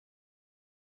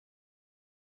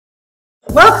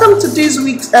Welcome to this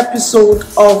week's episode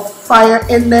of Fire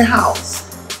in the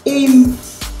House in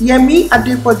Yemi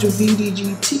Adepoju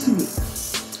VDG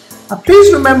TV.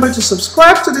 Please remember to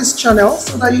subscribe to this channel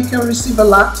so that you can receive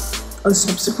alerts on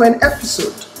subsequent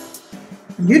episodes.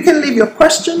 You can leave your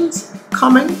questions,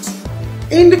 comments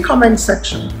in the comment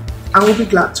section. I will be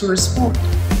glad to respond.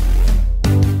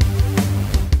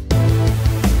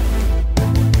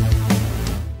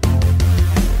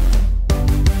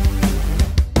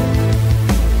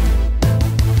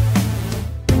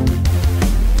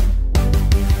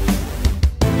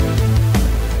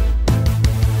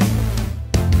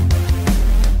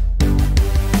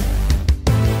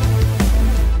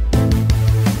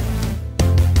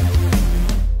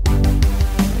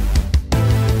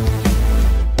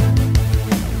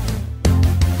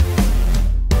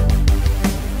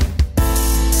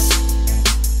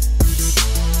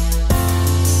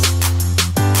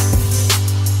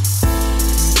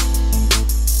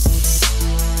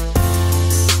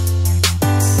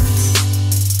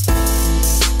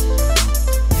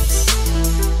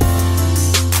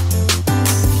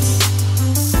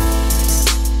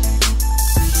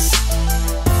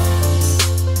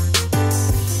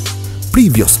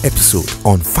 Previous episode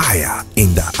on Fire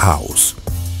in the House.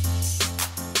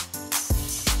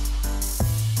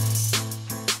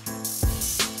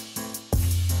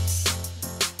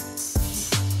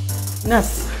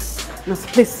 Nurse,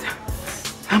 please.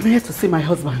 I'm here to see my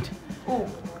husband. Oh.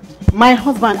 My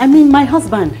husband. My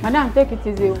husband. Madam, take it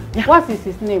easy. Yeah. What is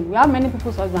his name? We have many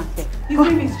people's husbands here. His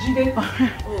name is Jide.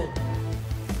 Oh.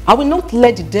 I will not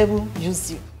let the devil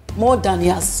use you more than he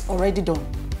has already done.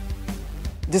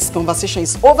 This conversation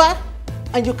is over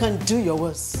and you can do your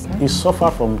worst. He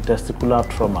suffered from testicular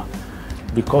trauma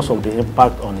because of the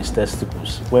impact on his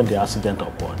testicles when the accident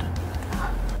occurred.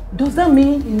 Does that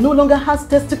mean he no longer has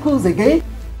testicles again?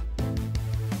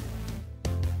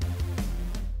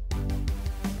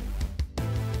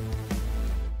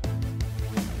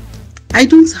 I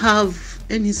don't have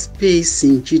any space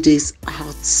in Jide's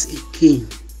heart again.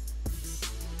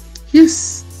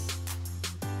 Yes.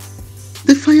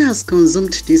 The fire has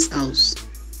consumed this house.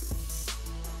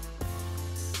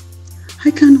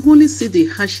 I can only see the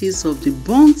ashes of the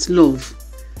burnt love.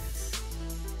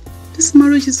 This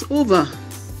marriage is over.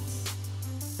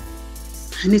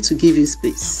 I need to give him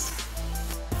space.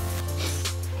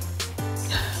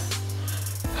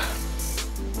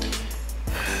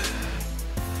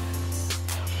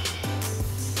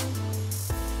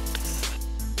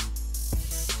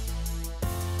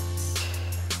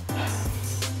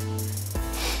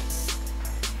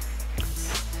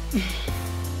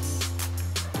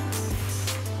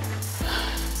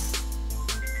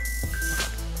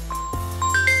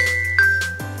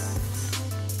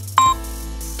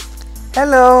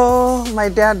 Hello, my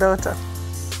dear daughter.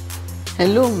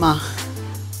 Hello, ma.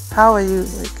 How are you,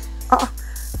 Vic?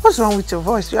 What's wrong with your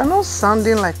voice? You are not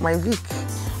sounding like my Vic.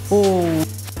 Oh,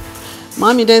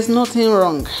 mommy, there's nothing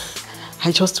wrong.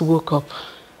 I just woke up.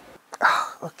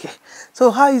 Oh, okay. So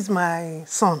how is my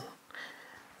son?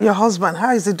 Your husband,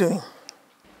 how is he doing?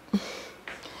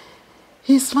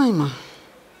 He's fine, ma.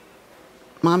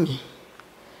 Mommy,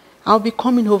 I'll be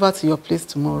coming over to your place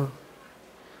tomorrow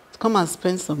to come and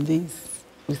spend some days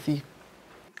with you.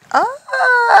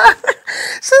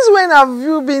 Since when have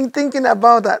you been thinking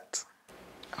about that?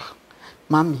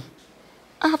 Mommy,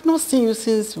 I have not seen you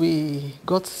since we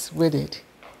got wedded.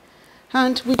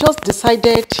 And we just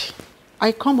decided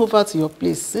I come over to your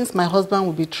place since my husband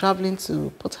will be traveling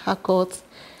to Port Harcourt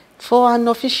for an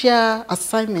official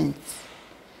assignment.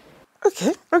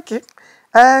 Okay.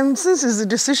 Since it's the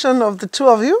decision of the two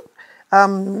of you,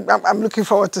 I'm looking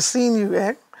forward to seeing you,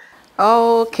 eh?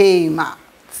 Okay, ma.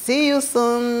 See you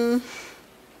soon.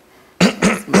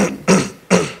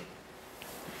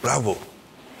 Bravo.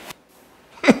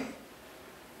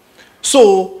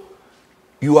 So,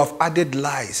 you have added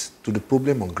lies to the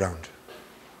problem on ground.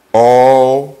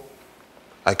 Or,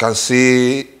 I can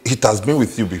say it has been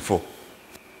with you before.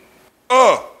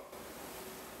 Oh,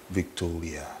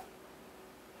 Victoria.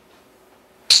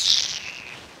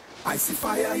 I see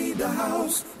fire in the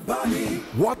house burning.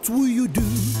 What will you do?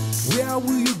 Where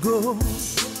will you go?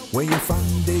 When your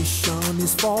foundation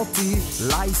is faulty,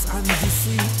 lies and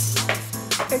deceit,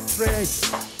 hatred,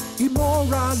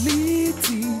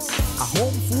 immorality, a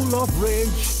home full of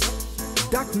rage,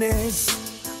 darkness,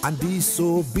 and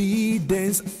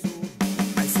disobedience.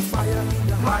 I see fire in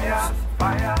the house.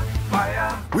 Fire.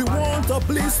 We want a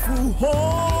blissful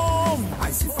home.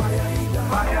 I see fire in the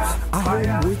house. A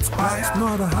home with Christ,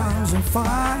 not a house on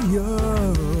fire.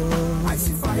 I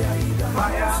see fire in the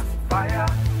house. Fire.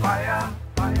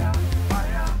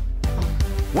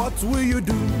 What will you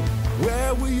do?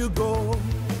 Where will you go?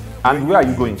 And where are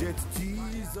you going?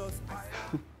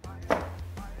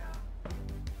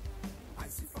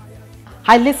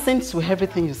 I listened to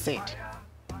everything you said.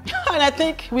 And I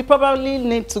think we probably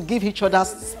need to give each other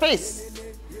space.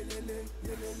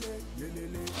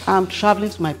 I'm traveling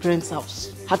to my parents'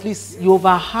 house. At least you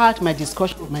overheard my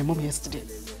discussion with my mom yesterday.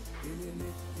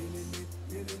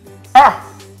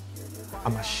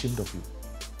 I'm ashamed of you.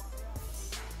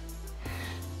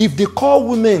 If they call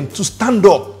women to stand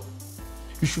up,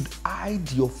 you should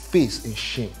hide your face in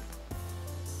shame.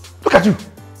 Look at you.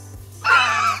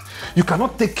 You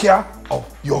cannot take care of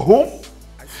your home.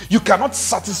 You cannot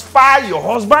satisfy your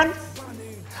husband.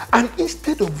 And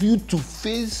instead of you to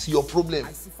face your problem,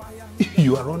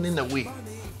 you are running away.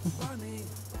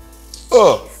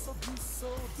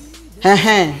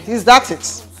 Is that it?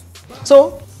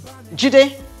 So,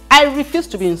 Jide, I refuse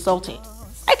to be insulted.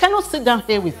 I cannot sit down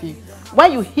here with you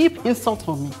while you heap insult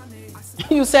on me.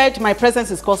 You said my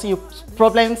presence is causing you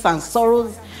problems and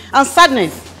sorrows and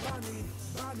sadness.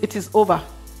 It is over.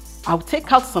 I'll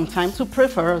take out some time to pray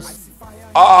for us.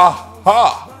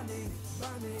 Aha!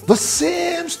 The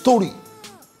same story.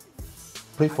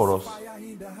 Pray for us.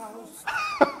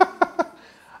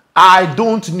 I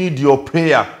don't need your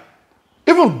prayer.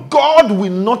 Even God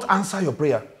will not answer your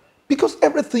prayer because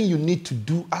everything you need to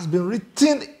do has been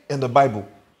written in the Bible.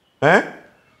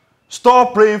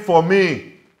 Stop praying for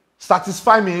me.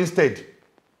 Satisfy me instead.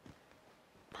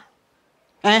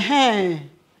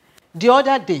 The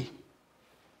other day,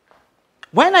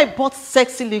 when I bought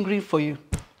sexy lingerie for you,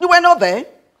 you were not there.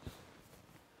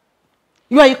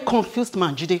 You are a confused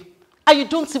man, Jide. And you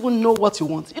don't even know what you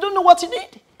want. You don't know what you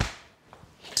need.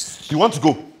 You want to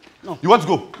go? No. You want to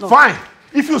go? No. Fine.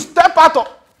 If you step out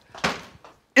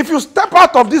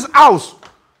of this house,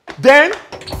 then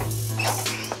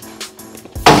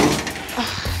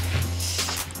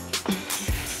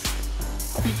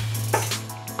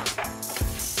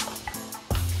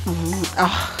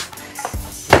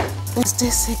what's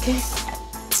this again?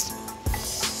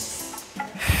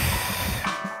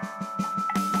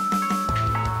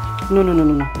 No.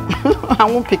 I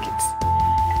won't pick it.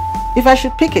 If I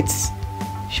should pick it,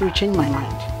 she will change my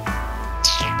mind.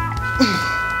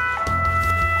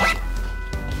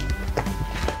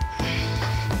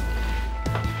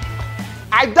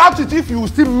 I doubt it if you will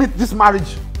still meet this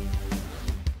marriage.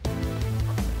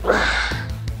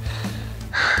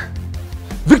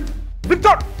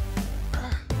 Victor!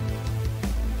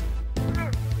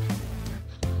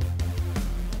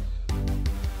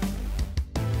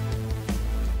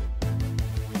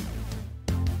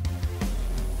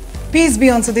 Peace be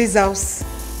unto this house.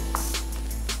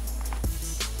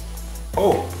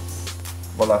 Oh,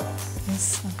 Bola.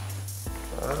 Yes, sir.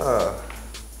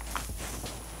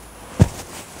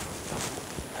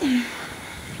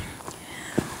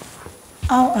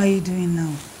 How are you doing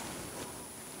now?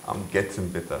 I'm getting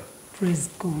better. Praise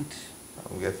God.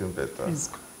 I'm getting better. Praise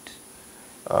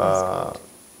God.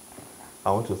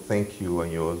 I want to thank you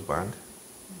and your husband,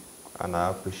 and I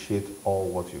appreciate all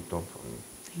what you've done for me.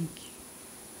 Thank you.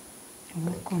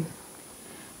 You're welcome.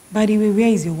 By the way, where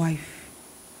is your wife?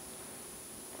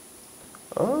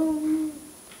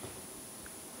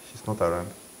 She's not around.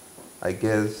 I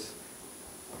guess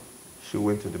she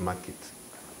went to the market.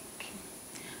 Okay.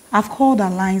 I've called her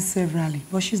line severally,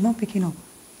 but she's not picking up.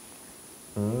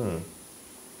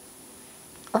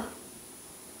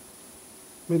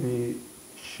 Maybe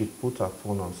she put her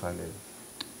phone on silent.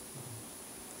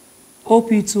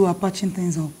 Hope you two are patching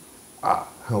things up.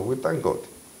 We thank God.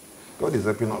 God is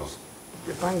helping us.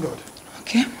 We thank God.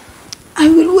 Okay. I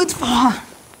will wait for her.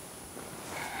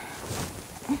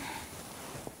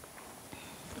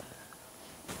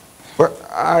 But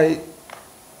I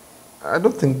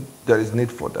don't think there is need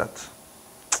for that.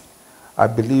 I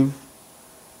believe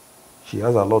she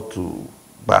has a lot to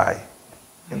buy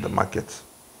in the market.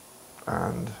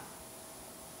 And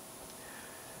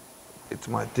it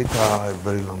might take her a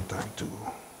very long time to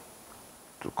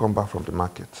come back from the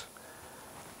market.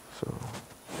 So,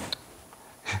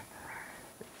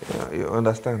 you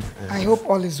understand? I hope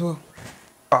all is well.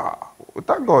 We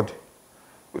thank God.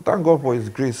 We thank God for His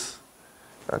grace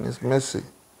and His mercy.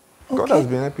 Okay. God has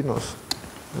been helping us.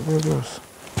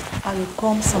 I will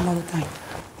come some other time.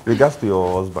 Regards to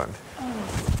your husband.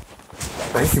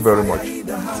 Thank you very much.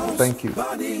 Thank you.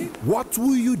 What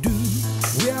will you do?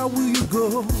 Where will you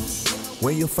go?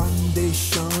 When your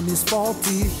foundation is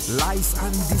faulty, lies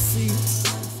and deceit,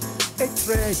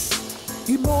 hatred,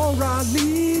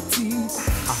 immorality,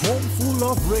 a home full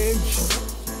of rage,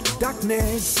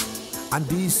 darkness, and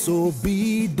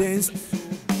disobedience.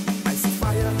 I see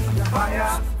fire in the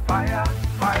house. Fire.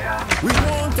 We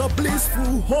want a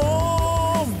blissful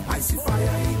home. I see fire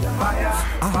in the house.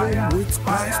 A home with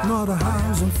Christ, not a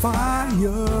house on fire.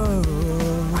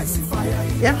 I see fire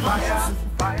in the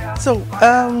house. So,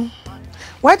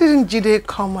 why didn't Jide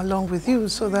come along with you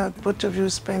so that both of you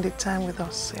spend the time with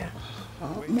us here?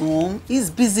 Oh, Mom,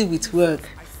 he's busy with work.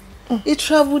 He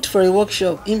traveled for a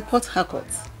workshop in Port Harcourt.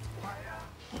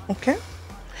 Okay.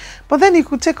 But then he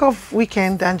could take off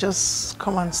weekend and just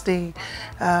come and stay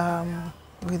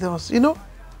with us. You know,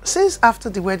 since after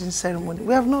the wedding ceremony,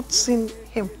 we have not seen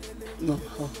him. No.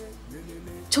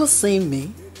 Just saying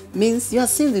me means you are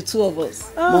seeing the two of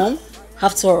us. Mom,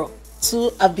 after all,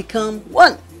 two have become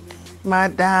one.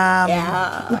 Madam.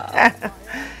 Yeah.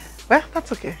 Well,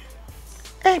 that's okay.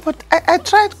 Hey, but I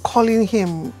tried calling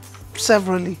him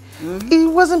severally. He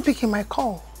wasn't picking my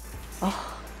call.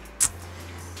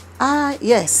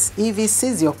 Yes. If he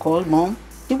sees your call, Mom,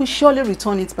 he will surely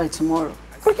return it by tomorrow.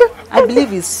 Okay. I believe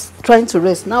he's trying to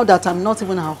rest now that I'm not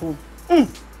even at home.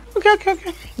 Okay.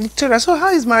 Victoria, so how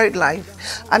is married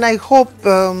life? And I hope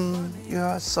you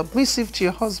are submissive to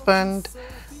your husband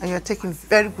and you are taking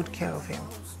very good care of him.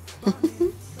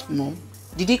 Mom,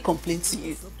 did he complain to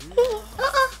you?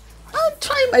 I'm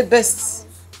trying my best.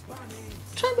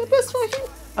 Trying my best for him.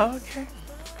 Okay.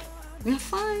 We're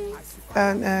fine.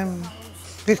 And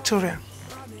Victoria.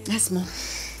 Yes, Mom.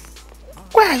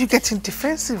 Why are you getting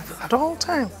defensive at all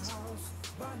times?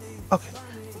 Okay.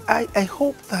 I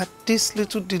hope that this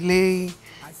little delay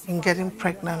in getting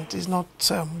pregnant is not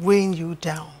weighing you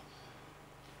down.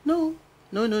 No,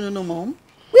 Mom.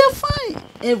 We are fine.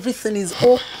 Everything is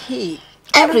okay.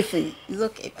 Everything is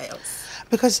okay by us.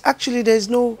 Because actually there's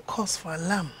no cause for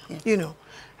alarm. Yeah. You know,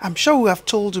 I'm sure we have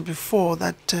told you before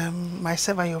that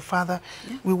myself and your father,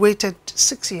 we waited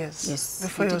 6 years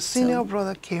before your senior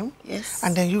brother came. Yes.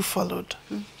 And then you followed.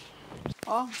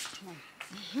 Oh.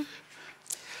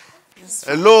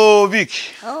 Hello, Vic.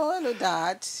 Oh, hello,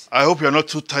 Dad. I hope you're not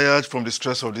too tired from the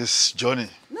stress of this journey.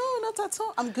 No, not at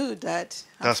all. I'm good, Dad.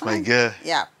 That's fine. my girl.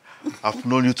 Yeah. I've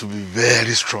known you to be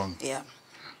very strong. Yeah.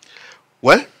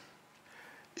 Well,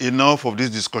 enough of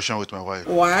this discussion with my wife.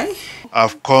 Why?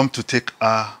 I've come to take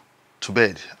her to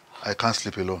bed. I can't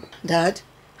sleep alone. Dad,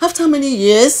 after how many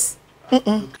years?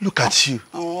 Look at you.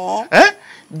 Oh. Eh?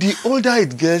 The older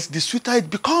it gets, the sweeter it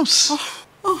becomes.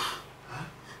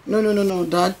 No,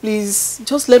 Dad, please.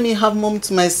 Just let me have Mom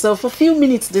to myself for a few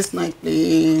minutes this night,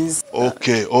 please.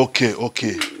 Okay.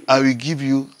 I will give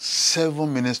you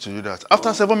 7 minutes to do that.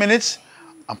 After 7 minutes,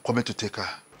 I'm coming to take her.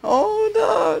 Oh,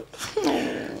 Dad.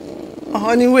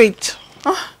 Honey, wait.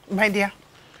 My dear,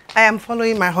 I am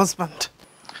following my husband.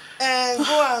 And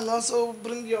go and also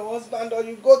bring your husband, or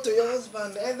you go to your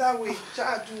husband. Either way,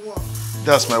 charge you one.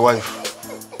 That's my wife.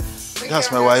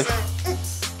 That's my wife.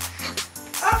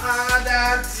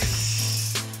 Dad.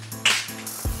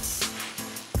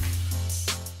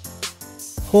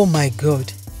 Oh my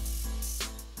God.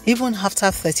 Even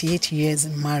after 38 years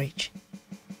in marriage,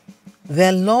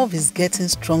 their love is getting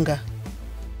stronger.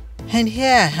 And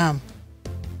here I am,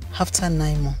 after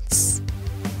 9 months.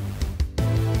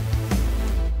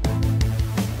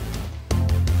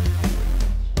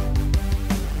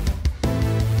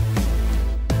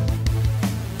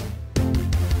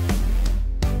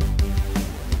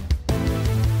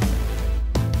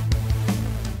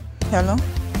 Hello?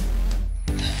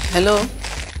 Hello?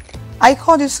 I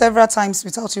called you several times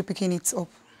without you picking it up.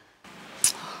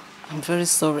 I'm very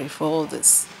sorry for all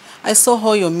this. I saw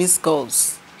all your missed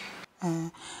calls.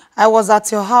 I was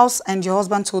at your house and your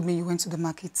husband told me you went to the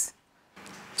market.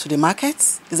 To the market?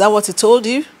 Is that what he told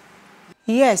you?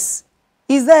 Yes.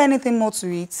 Is there anything more to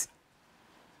it?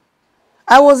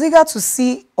 I was eager to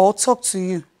see or talk to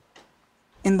you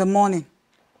in the morning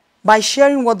by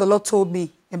sharing what the Lord told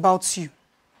me about you.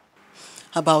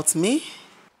 About me?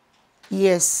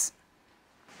 Yes.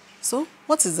 So,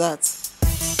 what is that?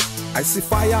 I see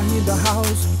fire in the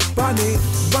house,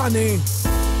 burning.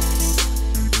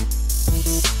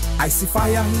 I see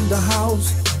fire in the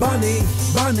house,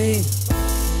 burning.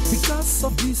 Because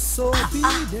of this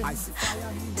obedience.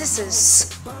 This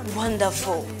is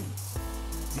wonderful.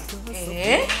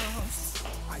 Eh?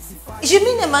 You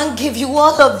mean a man gave you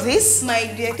all of this? My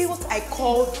dear, this is what I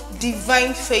call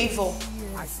divine favor.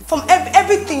 From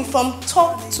everything from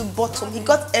top to bottom, he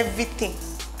got everything.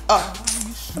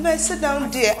 I sit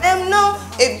down there. I am now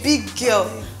a big girl.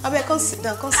 I come sit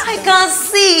down. I can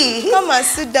see. Come and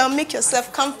sit down. Make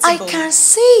yourself comfortable. I can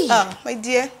see. My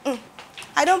dear,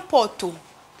 I don't pot too.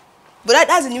 But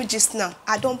that's a new gist now.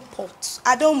 I don't pot.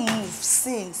 I don't move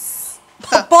since.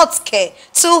 Pot care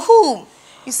to whom?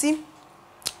 You see,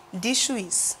 the issue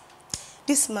is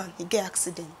this man he get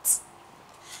accident,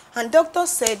 and doctor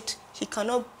said he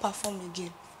cannot perform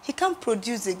again. He can't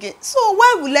produce again. So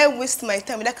why will I waste my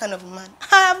time with that kind of a man?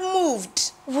 I have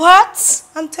moved. What?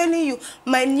 I'm telling you,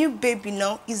 my new baby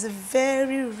now is a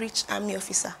very rich army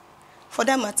officer. For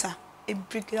that matter, a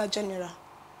brigadier general.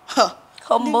 Huh.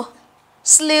 Humble.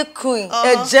 Slay queen,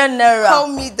 a general. Call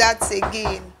me that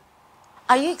again.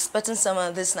 Are you expecting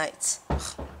someone this night?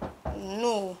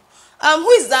 No. Who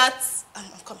is that?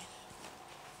 I'm coming.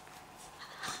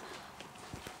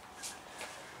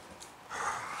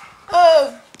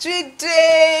 Oh,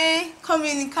 Jide. Come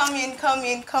in.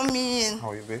 How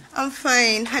are you, babe? I'm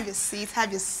fine. Have your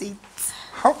seat.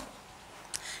 How?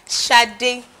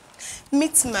 Shade,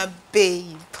 meet my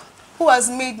babe, who has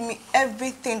made me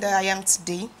everything that I am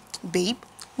today. Babe,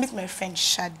 meet my friend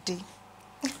Shade.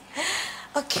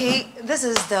 Okay, this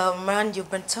is the man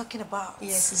you've been talking about.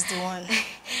 Yes, it's the one.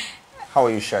 How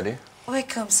are you, Shade?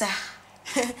 Welcome, sir.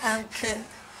 I'm good.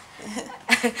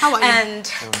 How are you? And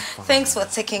thanks for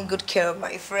taking good care of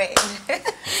my friend.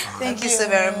 Thank you so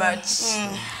very much.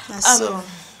 So,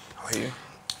 how are you?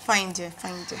 Fine, dear.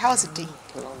 How was the day?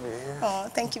 Lovely. Oh,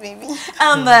 thank you, baby.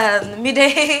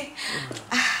 Midday.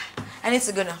 I need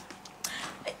to go now.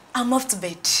 I'm off to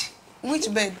bed.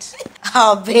 Which bed?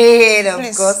 Our bed, of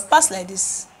Please, course. pass like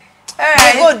this. All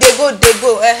right. They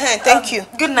go. Thank you.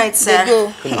 Good night, sir. They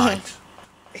go. Good night.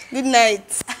 Good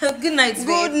night. Good night, babe.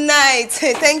 Good night.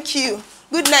 Thank you.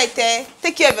 Good night,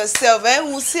 Take care of yourself,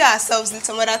 We'll see ourselves in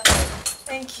some other time.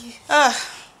 Thank you.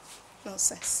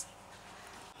 Nonsense.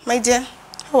 My dear,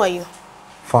 how are you?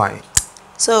 Fine.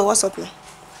 So, what's up now?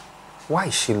 Why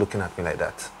is she looking at me like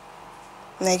that?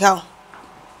 Like how?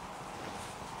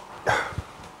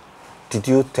 Did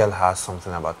you tell her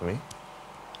something about me?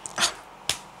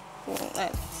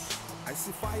 I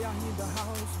see fire in the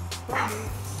house,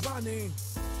 burning.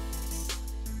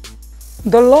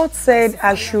 The Lord said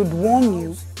I should warn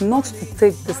you not to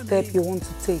take the step you want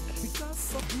to take.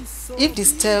 If the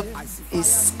step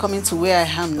is coming to where I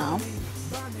am now,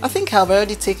 I think I've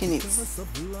already taken it.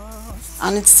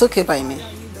 And it's okay by me.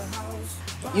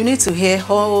 You need to hear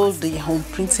all the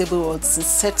unprintable words he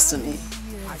said to me.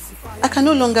 I can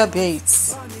no longer bear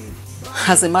it.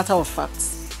 As a matter of fact,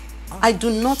 I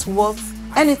do not want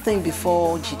anything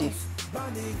before Jide.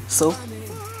 So,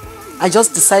 I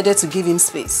just decided to give him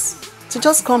space. To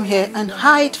just come here and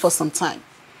hide for some time.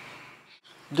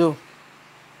 Though,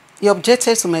 he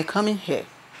objected to my coming here,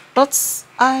 but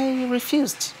I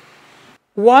refused.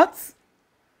 What?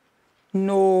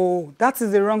 No, that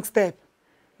is the wrong step.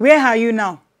 Where are you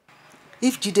now?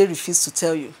 If Jide refused to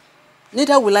tell you,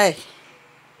 neither will I.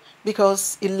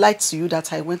 Because he lied to you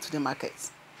that I went to the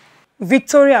market.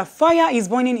 Victoria, fire is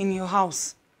burning in your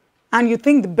house. And you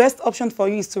think the best option for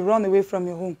you is to run away from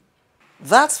your home.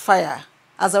 That fire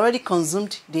has already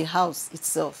consumed the house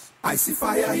itself. I see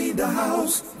fire in the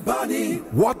house, burning.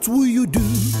 What will you do?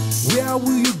 Where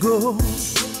will you go?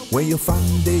 When your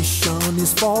foundation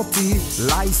is faulty,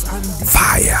 lies and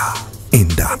Fire in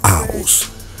the house.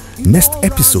 Next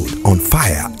episode on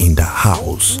Fire in the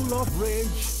House. full of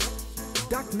rage,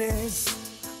 darkness,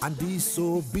 and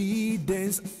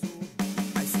disobedience.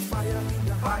 I see fire in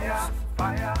the house.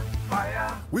 Fire.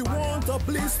 We want a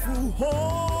blissful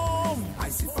home. I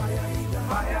see fire in the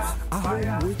house. A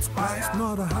home with Christ,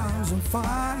 not a house on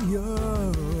fire.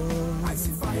 I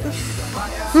see fire in the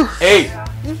house. Hey,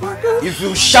 if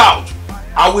you shout,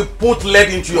 I will put lead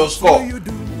into your skull.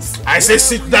 I say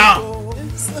sit down.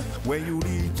 When you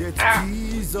reject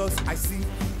Jesus, I see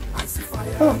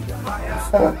fire in the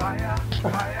house.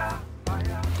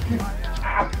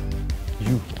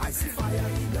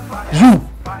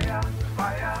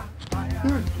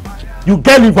 You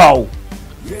get liver.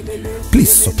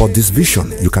 Please support this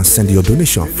vision. You can send your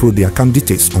donation through the account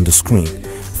details on the screen.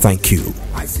 Thank you.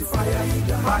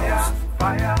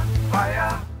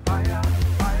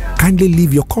 Kindly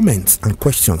leave your comments and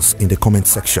questions in the comment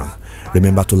section.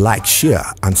 Remember to like, share,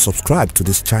 and subscribe to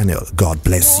this channel. God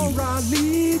bless you.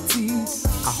 Morality,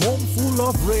 a home full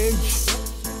of rage,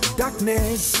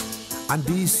 darkness, and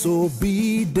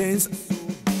disobedience.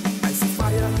 I see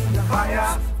fire in the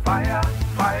house. Fire.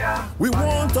 We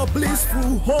want a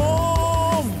blissful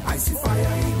home. I see fire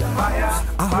in the house.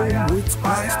 A home with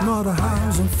Christ, not a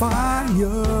house on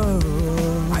fire.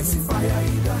 I see fire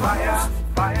in the house.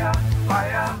 Fire.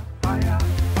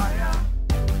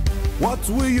 What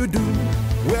will you do?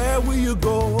 Where will you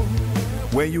go?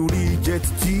 When you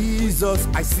reject Jesus,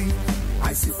 I see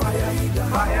fire in the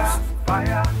house.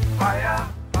 Fire.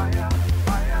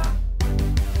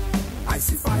 I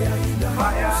see fire in the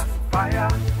house. Fire.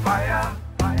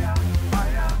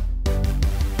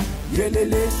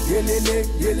 Yelele, yelele,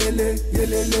 yelele,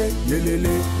 yelele,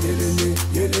 yelele, yelele,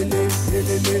 yelele,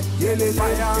 yelele, yelele,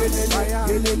 fire,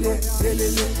 yelele,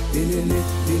 yelele, yelele,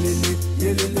 yelele,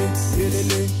 yelele,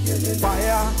 yelele, yelele,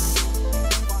 fire.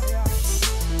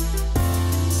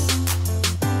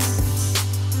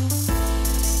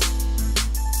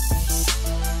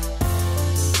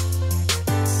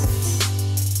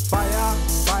 Fire,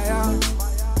 fire.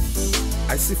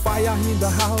 I see fire in the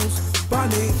house.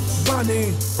 Burning,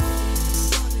 burning.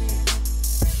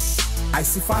 I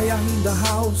see fire in the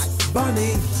house.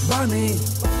 Burning, burning.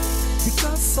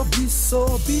 Because of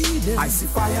disobedience. I see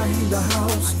fire in the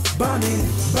house. Burning,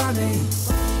 burning.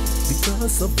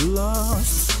 Because of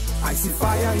lust. I see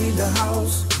fire in the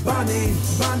house. Burning,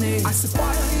 burning. I see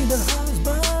fire in the house.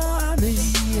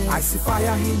 Burning. I see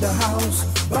fire in the house.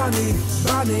 Burning,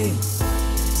 burning.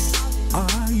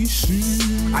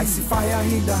 I see fire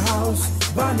in the house.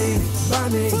 Burning,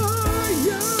 burning. Fire.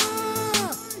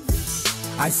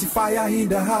 I see fire in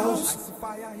the house.